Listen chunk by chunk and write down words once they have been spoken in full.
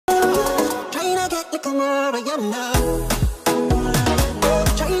What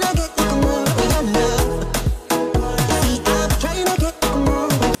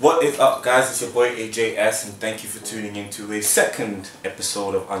is up, guys? It's your boy AJS, and thank you for tuning in to a second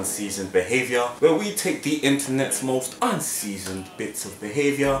episode of Unseasoned Behavior, where we take the internet's most unseasoned bits of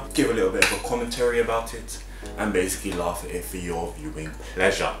behavior, give a little bit of a commentary about it, and basically laugh at it for your viewing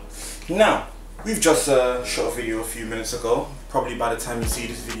pleasure. Now, we've just shot a video a few minutes ago. Probably by the time you see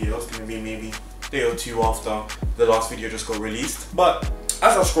this video, it's going to be maybe a day or two after the last video just got released. But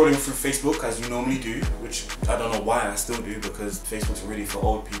as I was scrolling through Facebook, as you normally do, which I don't know why I still do, because Facebook's really for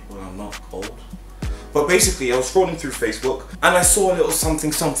old people and I'm not old. But basically, I was scrolling through Facebook and I saw a little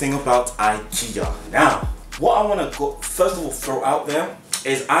something about Ikea. Now, what I want to first of all throw out there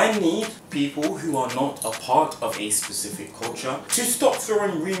is I need people who are not a part of a specific culture to stop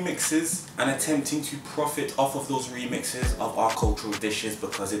throwing remixes and attempting to profit off of those remixes of our cultural dishes,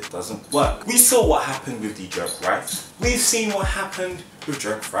 because it doesn't work. We saw what happened with the jerk rice. We've seen what happened with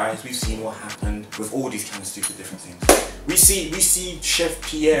jerk fries. We've seen what happened with all these kind of stupid different things. We see Chef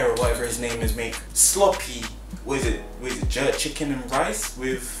Pierre, or whatever his name is, make sloppy, what is it jerk chicken and rice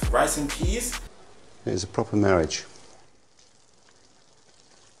with rice and peas? It's a proper marriage.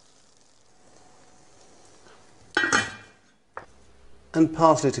 And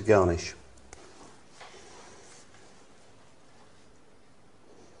parsley to garnish.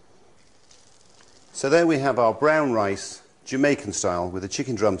 So there we have our brown rice, Jamaican style, with the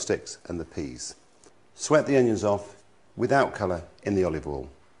chicken drumsticks and the peas. Sweat the onions off without colour in the olive oil.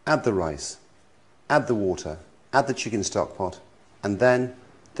 Add the rice, add the water, add the chicken stock pot, and then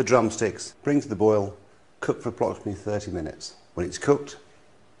the drumsticks. Bring to the boil, cook for approximately 30 minutes. When it's cooked,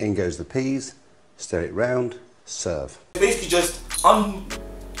 in goes the peas, stir it round, serve. Basically just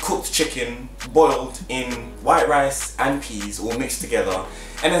uncooked chicken boiled in white rice and peas all mixed together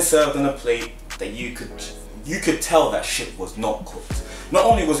and then served on a plate that you could tell that shit was not cooked. Not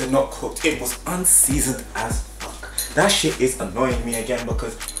only was it not cooked, it was unseasoned as fuck. That shit is annoying me again,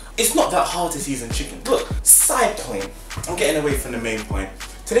 because it's not that hard to season chicken. Look, side point, I'm getting away from the main point.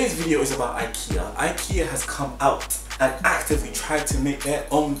 Today's video is about Ikea. Ikea has come out and actively tried to make their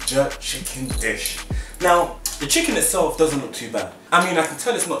own jerk chicken dish. Now, the chicken itself doesn't look too bad. I mean, I can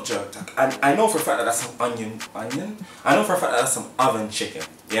tell it's not jerked. I know for a fact that that's some onion? I know for a fact that that's some oven chicken,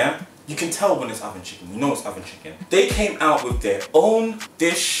 yeah? You can tell when it's oven chicken, you know it's oven chicken. They came out with their own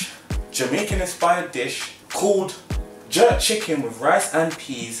dish, Jamaican inspired dish, called jerk chicken with rice and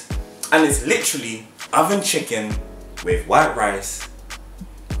peas, and it's literally oven chicken with white rice,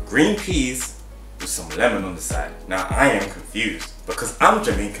 green peas, with some lemon on the side. Now, I am confused, because I'm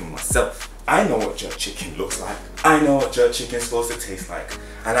Jamaican myself. I know what jerk chicken looks like. I know what jerk chicken is supposed to taste like.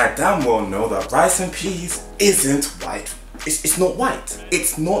 And I damn well know that rice and peas isn't white. It's not white.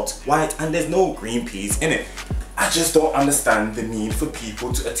 It's not white, and there's no green peas in it. I just don't understand the need for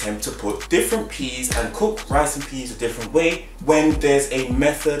people to attempt to put different peas and cook rice and peas a different way when there's a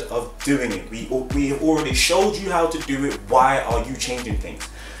method of doing it. We have already showed you how to do it. Why are you changing things?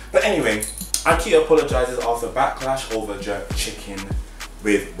 But anyway, Ikea apologizes after backlash over jerk chicken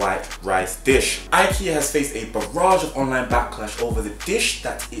with white rice dish. Ikea has faced a barrage of online backlash over the dish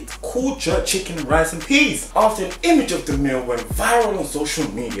that it called jerk chicken, rice and peas. After an image of the meal went viral on social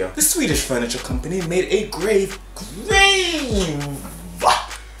media, the Swedish furniture company made a grave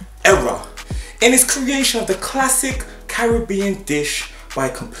error in its creation of the classic Caribbean dish by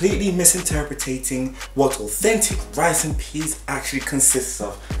completely misinterpreting what authentic rice and peas actually consists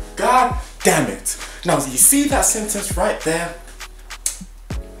of. God damn it. Now, you see that sentence right there?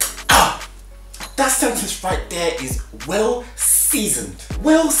 That sentence right there is well seasoned.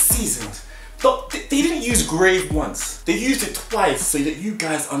 Well seasoned. But they didn't use grave once. They used it twice so that you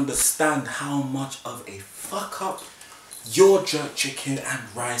guys understand how much of a fuck up your jerk chicken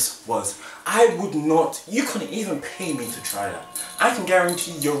and rice was. I would not, you couldn't even pay me to try that. I can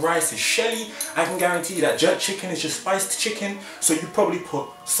guarantee your rice is shelly. I can guarantee that jerk chicken is just spiced chicken. So you probably put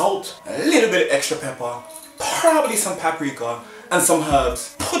salt, a little bit of extra pepper, probably some paprika, and some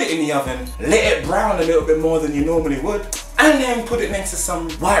herbs. Put it in the oven, let it brown a little bit more than you normally would, and then put it next to some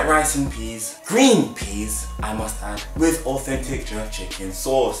white rice and peas, green peas, I must add, with authentic jerk chicken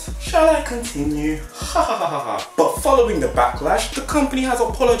sauce. Shall I continue? Ha ha ha ha ha. But following the backlash, the company has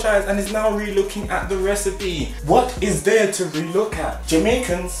apologized and is now re-looking at the recipe. What is there to re-look at?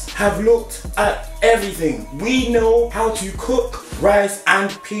 Jamaicans have looked at everything. We know how to cook rice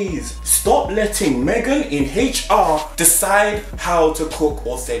and peas. Stop letting Megan in HR decide how to cook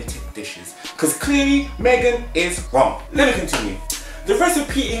authentic dishes, because clearly Megan is wrong. Let me continue. The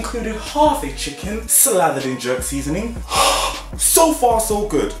recipe included half a chicken slathered in jerk seasoning, So far so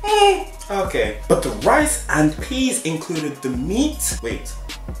good. Okay. But the rice and peas included the meat. Wait,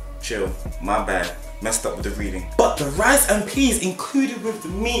 chill, my bad. Messed up with the reading. But the rice and peas included with the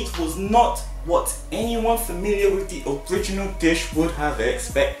meat was not what anyone familiar with the original dish would have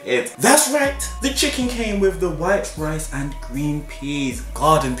expected. That's right, the chicken came with the white rice and green peas,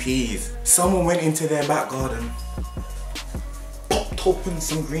 garden peas. Someone went into their back garden, popped open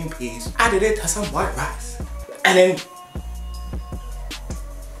some green peas, added it to some white rice, and then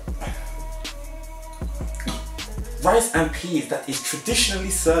rice and peas that is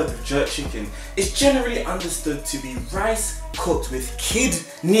traditionally served with jerk chicken is generally understood to be rice cooked with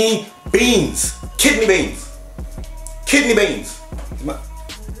kidney beans. Kidney beans. Kidney beans.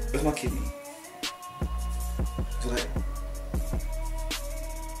 Where's my kidney? Is it like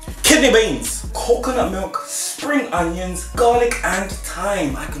kidney beans, coconut milk, spring onions, garlic and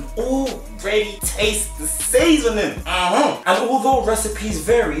thyme. I can already taste the seasoning. And although recipes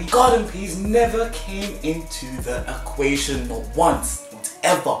vary, garden peas never came into the equation, not once, not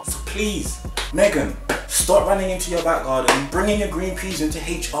ever. So please, Megan, start running into your back garden, bringing your green peas into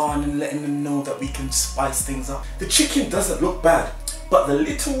HR and letting them know that we can spice things up. The chicken doesn't look bad, but the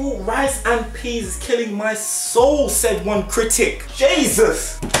literal rice and peas is killing my soul, said one critic.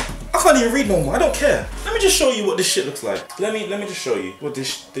 Jesus! I can't even read no more, I don't care. Let me just show you what this shit looks like. Let me just show you what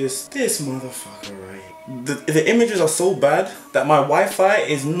this motherfucker right here. The images are so bad that my Wi-Fi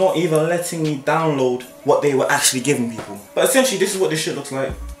is not even letting me download what they were actually giving people. But essentially this is what this shit looks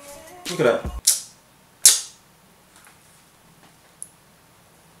like. Look at that.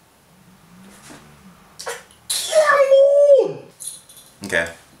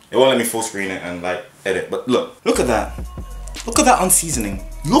 Okay, it won't let me full screen it and like edit, but look at that. Look at that unseasoning.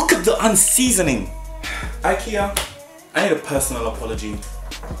 Look at the unseasoning. Ikea, I need a personal apology.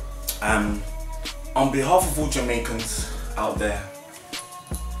 On behalf of all Jamaicans out there,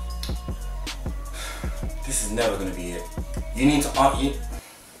 this is never gonna be it. You need to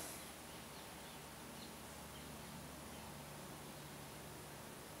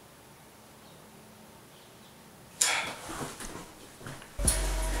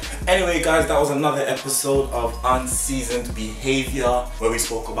Anyway guys, that was another episode of Unseasoned Behavior where we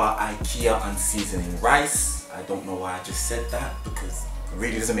spoke about Ikea unseasoning rice. I don't know why I just said that because it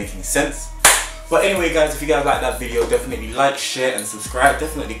really doesn't make any sense. But anyway guys, if you guys like that video, definitely like, share and subscribe.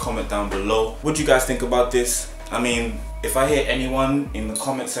 Definitely comment down below. What do you guys think about this? I mean, if I hear anyone in the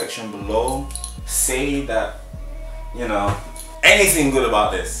comment section below say that, you know, anything good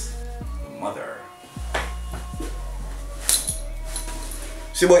about this, mother.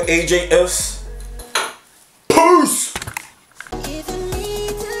 It's your boy AJS.